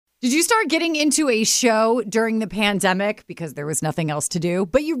Did you start getting into a show during the pandemic because there was nothing else to do,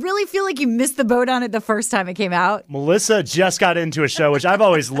 but you really feel like you missed the boat on it the first time it came out? Melissa just got into a show, which I've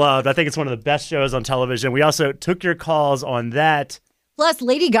always loved. I think it's one of the best shows on television. We also took your calls on that. Plus,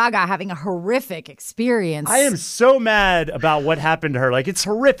 Lady Gaga having a horrific experience. I am so mad about what happened to her. Like, it's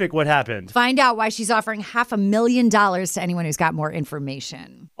horrific what happened. Find out why she's offering $500,000 to anyone who's got more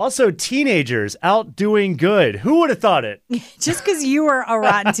information. Also, teenagers out doing good. Who would have thought it? Just because you were a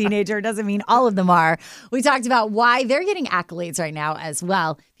rotten teenager doesn't mean all of them are. We talked about why they're getting accolades right now as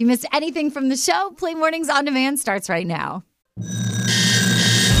well. If you missed anything from the show, Play Mornings On Demand starts right now.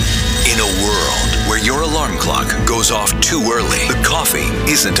 In a world where your alarm clock goes off too early, the coffee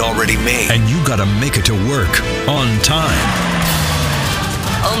isn't already made, and you gotta make it to work on time.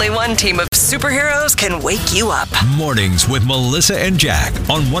 Only one team of superheroes can wake you up. Mornings with Melissa and Jack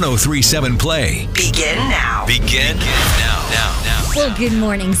on 103.7 Play. Begin now. Begin now. Well, good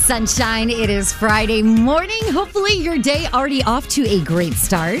morning, sunshine. It is Friday morning. Hopefully your day already off to a great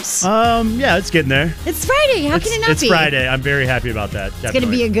start. Yeah, it's getting there. It's Friday. How can it not be? It's Friday. I'm very happy about that. It's going to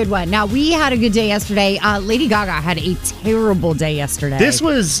be a good one. Now, we had a good day yesterday. Lady Gaga had a terrible day yesterday. This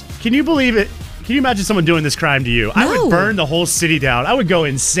was, can you believe it? Can you imagine someone doing this crime to you? No. I would burn the whole city down. I would go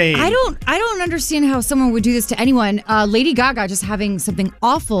insane. I don't understand how someone would do this to anyone. Lady Gaga just having something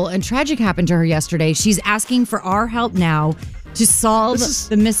awful and tragic happen to her yesterday. She's asking for our help now to solve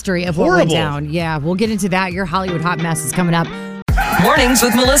the mystery of what went down. Yeah, we'll get into that. Your Hollywood hot mess is coming up. Mornings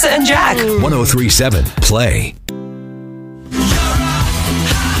with Melissa and Jack. 103.7 Play.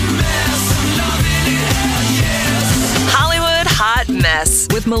 Hollywood Hot Mess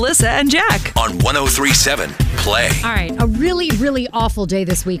with Melissa and Jack. On 103.7 Play. All right, a really, really awful day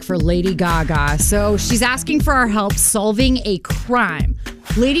this week for Lady Gaga. So she's asking for our help solving a crime.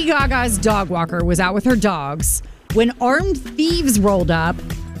 Lady Gaga's dog walker was out with her dogs when armed thieves rolled up,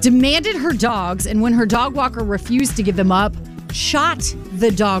 demanded her dogs, and when her dog walker refused to give them up, shot the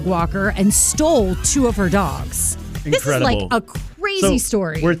dog walker and stole two of her dogs. Incredible. This is like a crazy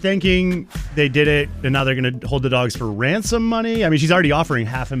story. We're thinking they did it, and now they're going to hold the dogs for ransom money. I mean, she's already offering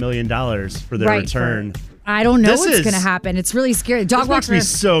 $500,000 for their return. I don't know what's going to happen. It's really scary. Dog walker makes me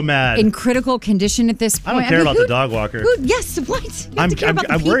so mad. In critical condition at this point. I don't care about the dog walker. Yes, what? I'm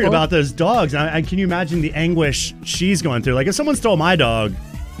worried about those dogs. Can you imagine the anguish she's going through? Like, if someone stole my dog,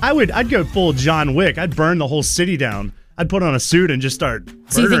 I'd go full John Wick. I'd burn the whole city down. I'd put on a suit and just start murdering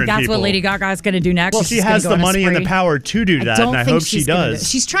people. So you think that's what Lady Gaga is going to do next? Well, she has the money and the power to do that, and I hope she does.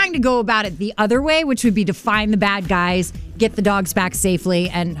 She's trying to go about it the other way, which would be to find the bad guys, get the dogs back safely,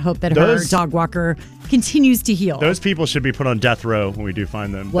 and hope that her dog walker continues to heal. Those people should be put on death row when we do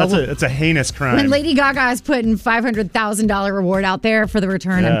find them. That's a heinous crime. When Lady Gaga is putting $500,000 reward out there for the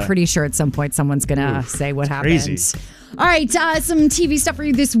return, I'm pretty sure at some point someone's going to say what happened. Crazy. All right, some TV stuff for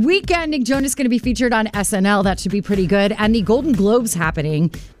you this weekend. Nick Jonas is going to be featured on SNL. That should be pretty good. And the Golden Globes happening,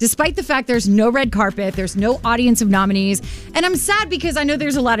 despite the fact there's no red carpet, there's no audience of nominees. And I'm sad because I know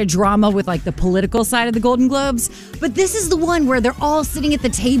there's a lot of drama with like the political side of the Golden Globes, but this is the one where they're all sitting at the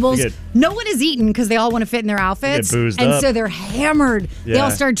tables. No one is eating because they all want to fit in their outfits. So they're hammered. Yeah. They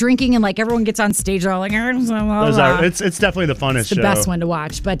all start drinking and like everyone gets on stage. They're all like, it's definitely the funnest show. The best one to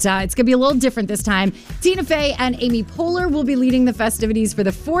watch. But it's going to be a little different this time. Tina Fey and Amy Poehler will be leading the festivities for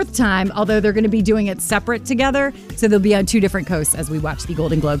the fourth time, although they're going to be doing it separate together. So they'll be on two different coasts as we watch the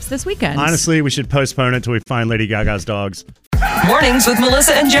Golden Globes this weekend. Honestly, we should postpone it until we find Lady Gaga's dogs. Mornings with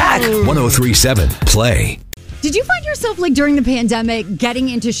Melissa and Jack. 103.7 Play. Did you find yourself like during the pandemic getting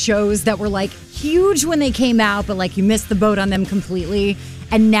into shows that were like huge when they came out, but like you missed the boat on them completely?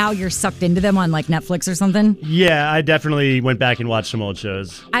 And now you're sucked into them on like Netflix or something? Yeah, I definitely went back and watched some old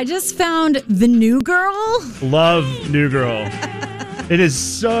shows. I just found The New Girl. Love New Girl. It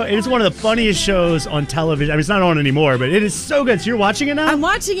is one of the funniest shows on television. I mean, it's not on anymore, but it is so good. So you're watching it now? I'm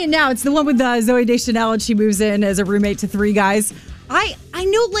watching it now. It's the one with Zooey Deschanel, and she moves in as a roommate to three guys. I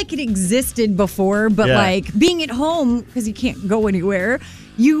know like it existed before, but like being at home, because you can't go anywhere,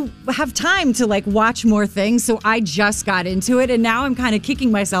 you have time to like watch more things. So I just got into it, and now I'm kind of kicking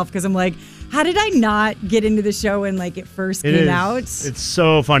myself because I'm like, how did I not get into the show when like it first came out? It's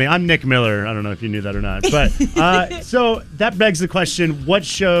so funny. I'm Nick Miller. I don't know if you knew that or not. But so that begs the question, what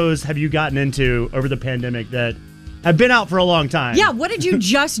shows have you gotten into over the pandemic that have been out for a long time? Yeah, what did you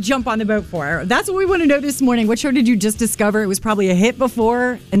just jump on the boat for? That's what we want to know this morning. What show did you just discover? It was probably a hit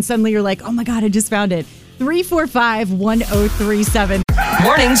before, and suddenly you're like, oh my God, I just found it. 345-1037.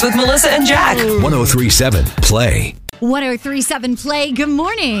 Mornings with Melissa and Jack. 103.7 Play. 1037 Play. Good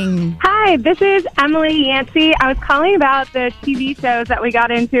morning. Hi, this is Emily Yancey. I was calling about the TV shows that we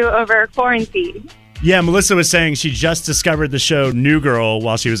got into over quarantine. Yeah, Melissa was saying she just discovered the show New Girl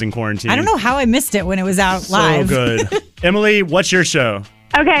while she was in quarantine. I don't know how I missed it when it was out live. So good. Emily, what's your show?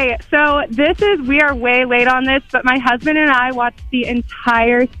 Okay, so we are way late on this, but my husband and I watched the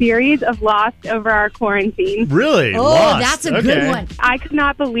entire series of Lost over our quarantine. Really? Oh, Lost. that's a good one. I could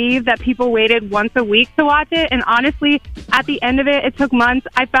not believe that people waited once a week to watch it, and honestly, at the end of it, it took months.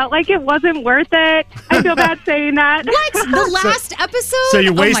 I felt like it wasn't worth it. I feel bad saying that. What? The last episode? So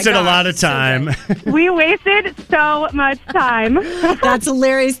you Oh my wasted a God, lot of time. We wasted so much time. That's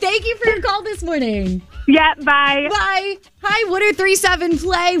hilarious. Thank you for your call this morning. Yeah, bye. Bye. Hi, 1037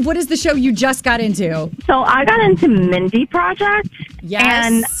 Play. What is the show you just got into? So I got into Mindy Project. Yes.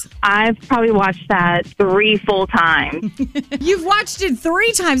 And I've probably watched that 3 full times. You've watched it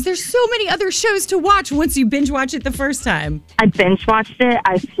 3 times. There's so many other shows to watch once you binge watch it the first time. I binge watched it.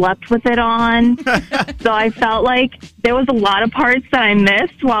 I slept with it on. So I felt like there was a lot of parts that I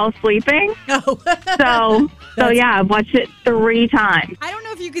missed while sleeping. Oh. So yeah, I've watched it 3 times. I don't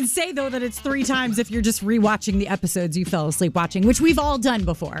know if you could say, though, that it's 3 times if you're just rewatching the episodes you fell asleep watching, which we've all done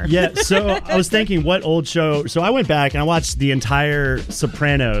before. Yeah, so I was thinking what old show. So I went back and I watched the entire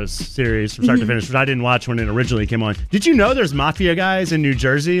Sopranos series from start to finish, which I didn't watch when it originally came on. Did you know there's mafia guys in New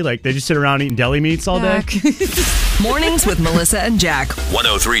Jersey? Like, they just sit around eating deli meats all day? Mornings with Melissa and Jack.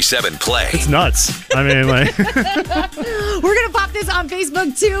 1037 Play. It's nuts. I mean, like... We're going to pop this on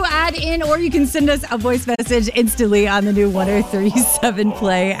Facebook, too. Add in, or you can send us a voice message instantly on the new 1037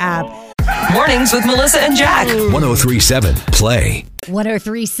 Play app. Mornings with Melissa and Jack. 1037 Play.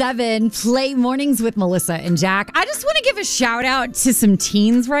 1037 Play Mornings with Melissa and Jack. I just want to give a shout out to some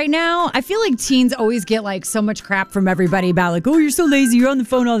teens right now. I feel like teens always get like so much crap from everybody about like, oh, you're so lazy. You're on the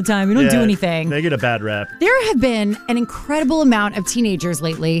phone all the time. You don't do anything. They get a bad rap. There have been an incredible amount of teenagers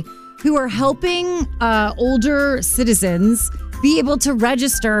lately who are helping older citizens be able to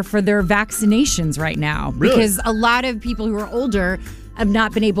register for their vaccinations right now. Really? Because a lot of people who are older have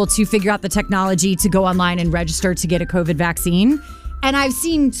not been able to figure out the technology to go online and register to get a COVID vaccine. And I've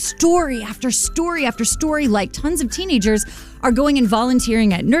seen story after story after story, like tons of teenagers are going and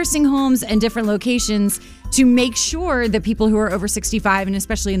volunteering at nursing homes and different locations to make sure that people who are over 65 and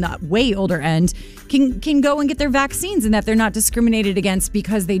especially in the way older end can go and get their vaccines and that they're not discriminated against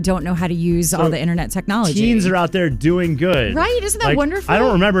because they don't know how to use all the internet technology. Teens are out there doing good. Right? Isn't that wonderful? I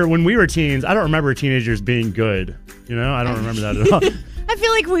don't remember when we were teens. I don't remember teenagers being good. You know, I don't remember that at all. I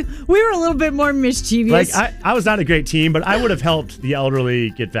feel like we were a little bit more mischievous. Like, I was not a great teen, but I would have helped the elderly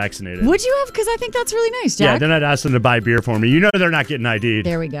get vaccinated. Would you have? Because I think that's really nice, Jack. Yeah, then I'd ask them to buy beer for me. You know they're not getting ID'd.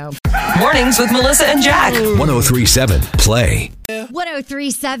 There we go. Mornings with Melissa and Jack. 1037 Play.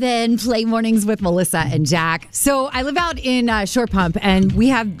 1037 Play Mornings with Melissa and Jack. So I live out in Short Pump, and we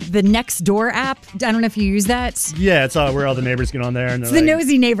have the Nextdoor app. I don't know if you use that. Yeah, it's where all the neighbors get on there. And It's the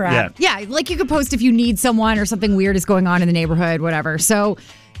Nosy Neighbor app. Yeah, like you could post if you need someone or something weird is going on in the neighborhood, whatever. So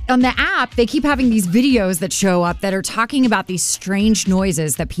on the app, they keep having these videos that show up that are talking about these strange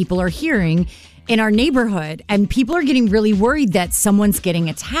noises that people are hearing in our neighborhood. And people are getting really worried that someone's getting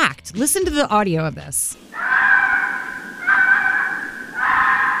attacked. Listen to the audio of this.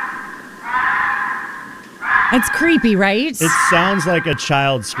 It's creepy, right? It sounds like a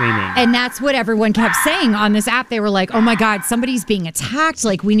child screaming. And that's what everyone kept saying on this app. They were like, oh my God, somebody's being attacked.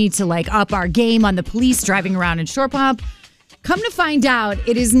 Like, we need to up our game on the police driving around in Short Pump. Come to find out,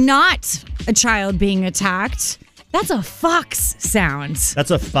 it is not a child being attacked. That's a fox sound.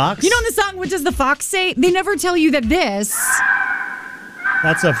 That's a fox? You know in the song, what does the fox say? They never tell you that this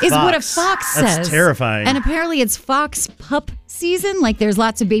That's a fox. is what a fox says. That's terrifying. And apparently it's fox pup season. Like, there's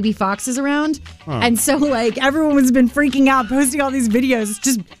lots of baby foxes around. And so, everyone has been freaking out, posting all these videos. It's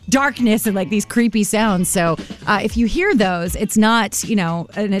just darkness and, these creepy sounds. So if you hear those, it's not,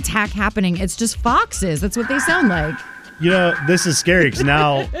 an attack happening. It's just foxes. That's what they sound like. You know, this is scary because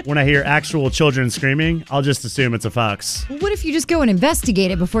now when I hear actual children screaming, I'll just assume it's a fox. Well, what if you just go and investigate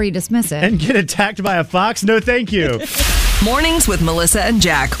it before you dismiss it? And get attacked by a fox? No, thank you. Mornings with Melissa and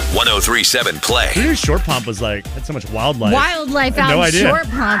Jack. 1037 Play. Who knew Short Pump was had so much wildlife? Wildlife out no in idea. Short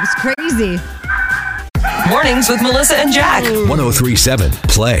Pump is crazy. Mornings with Melissa and Jack. 1037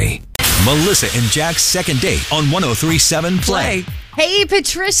 Play. Melissa and Jack's second date on 1037 Play. Hey,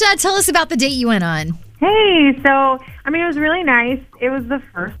 Patricia, tell us about the date you went on. Hey, so I mean, it was really nice. It was the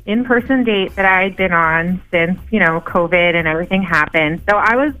first in-person date that I had been on since, COVID and everything happened. So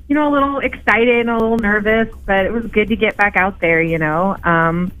I was, a little excited and a little nervous, but it was good to get back out there,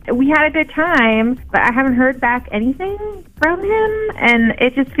 We had a good time, but I haven't heard back anything from him, and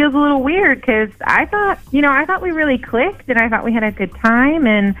it just feels a little weird because I thought we really clicked, and I thought we had a good time,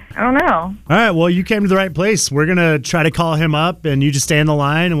 and I don't know. All right, well, you came to the right place. We're going to try to call him up, and you just stay on the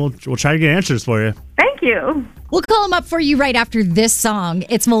line, and we'll try to get answers for you. Thank you. We'll call him up for you right after this song.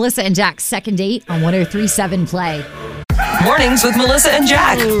 It's Melissa and Jack's Second Date on 103.7 Play. Mornings with Melissa and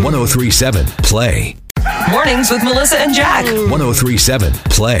Jack. 103.7 Play. Mornings with Melissa and Jack. 103.7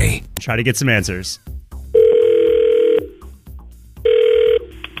 Play. Try to get some answers.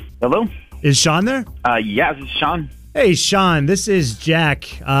 Hello? Is Sean there? Yeah, this is Sean. Hey, Sean, this is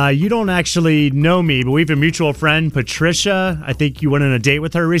Jack. You don't actually know me, but we have a mutual friend, Patricia. I think you went on a date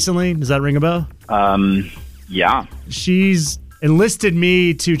with her recently. Does that ring a bell? Yeah. She's enlisted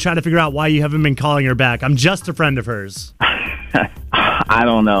me to try to figure out why you haven't been calling her back. I'm just a friend of hers. I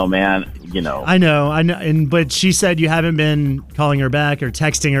don't know, man. I know. But she said you haven't been calling her back or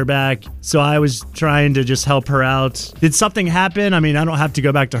texting her back. So I was trying to just help her out. Did something happen? I mean, I don't have to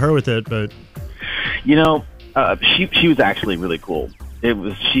go back to her with it, but she was actually really cool.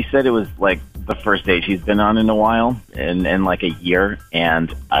 She said it was like the first date she's been on in a while, in like a year,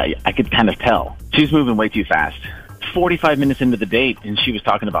 and I could kind of tell. She was moving way too fast. 45 minutes into the date, and she was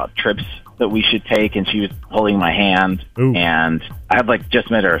talking about trips that we should take, and she was holding my hand. Ooh. And I had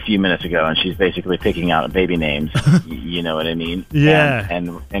just met her a few minutes ago, and she's basically picking out baby names. You know what I mean? Yeah.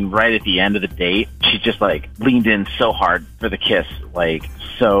 And right at the end of the date, she just leaned in so hard for the kiss,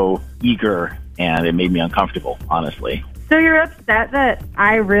 so eager, and it made me uncomfortable, honestly. So you're upset that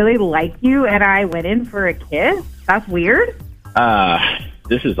I really like you and I went in for a kiss? That's weird.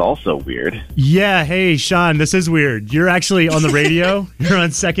 This is also weird. Yeah, hey, Sean, this is weird. You're actually on the radio. You're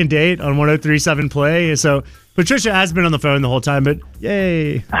on Second Date on 103.7 Play. So Patricia has been on the phone the whole time, but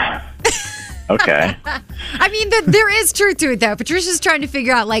yay. Okay. I mean, there is truth to it, though. Patricia's trying to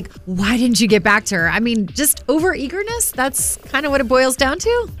figure out, why didn't you get back to her? I mean, just over-eagerness? That's kind of what it boils down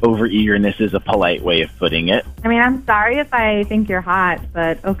to? Over-eagerness is a polite way of putting it. I mean, I'm sorry if I think you're hot,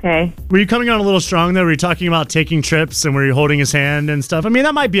 but okay. Were you coming on a little strong, though? Were you talking about taking trips and were you holding his hand and stuff? I mean,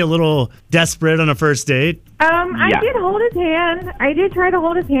 that might be a little desperate on a first date. I did hold his hand. I did try to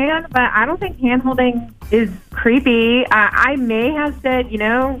hold his hand, but I don't think hand-holding is creepy. I may have said,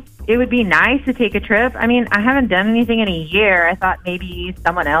 it would be nice to take a trip. I mean, I haven't done anything in a year. I thought maybe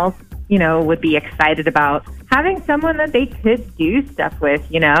someone else, would be excited about having someone that they could do stuff with,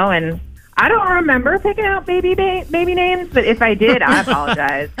 and I don't remember picking out baby names, but if I did, I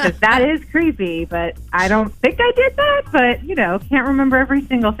apologize because that is creepy, but I don't think I did that, but, can't remember every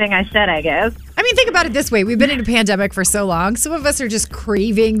single thing I said, I guess. I mean, think about it this way. We've been in a pandemic for so long. Some of us are just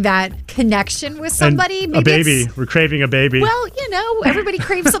craving that connection with somebody. And a baby. We're craving a baby. Well, everybody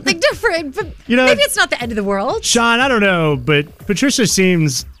craves something different, but maybe it's not the end of the world. Sean, I don't know, but Patricia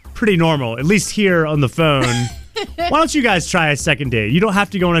seems pretty normal, at least here on the phone. Why don't you guys try a second date? You don't have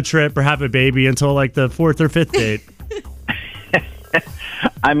to go on a trip or have a baby until the fourth or fifth date.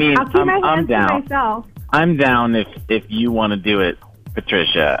 I mean, I'll keep my I'm hands to down. myself. I'm down if you want to do it,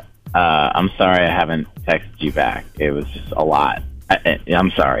 Patricia. I'm sorry I haven't texted you back. It was just a lot.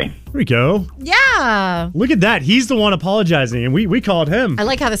 I'm sorry. Here we go. Yeah. Look at that. He's the one apologizing, and we called him. I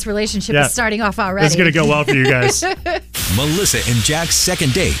like how this relationship is starting off already. This is going to go well for you guys. Melissa and Jack's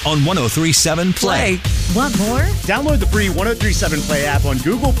Second Date on 103.7 Play. Want more? Download the free 103.7 Play app on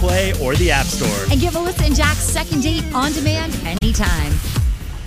Google Play or the App Store. And get Melissa and Jack's Second Date on demand anytime.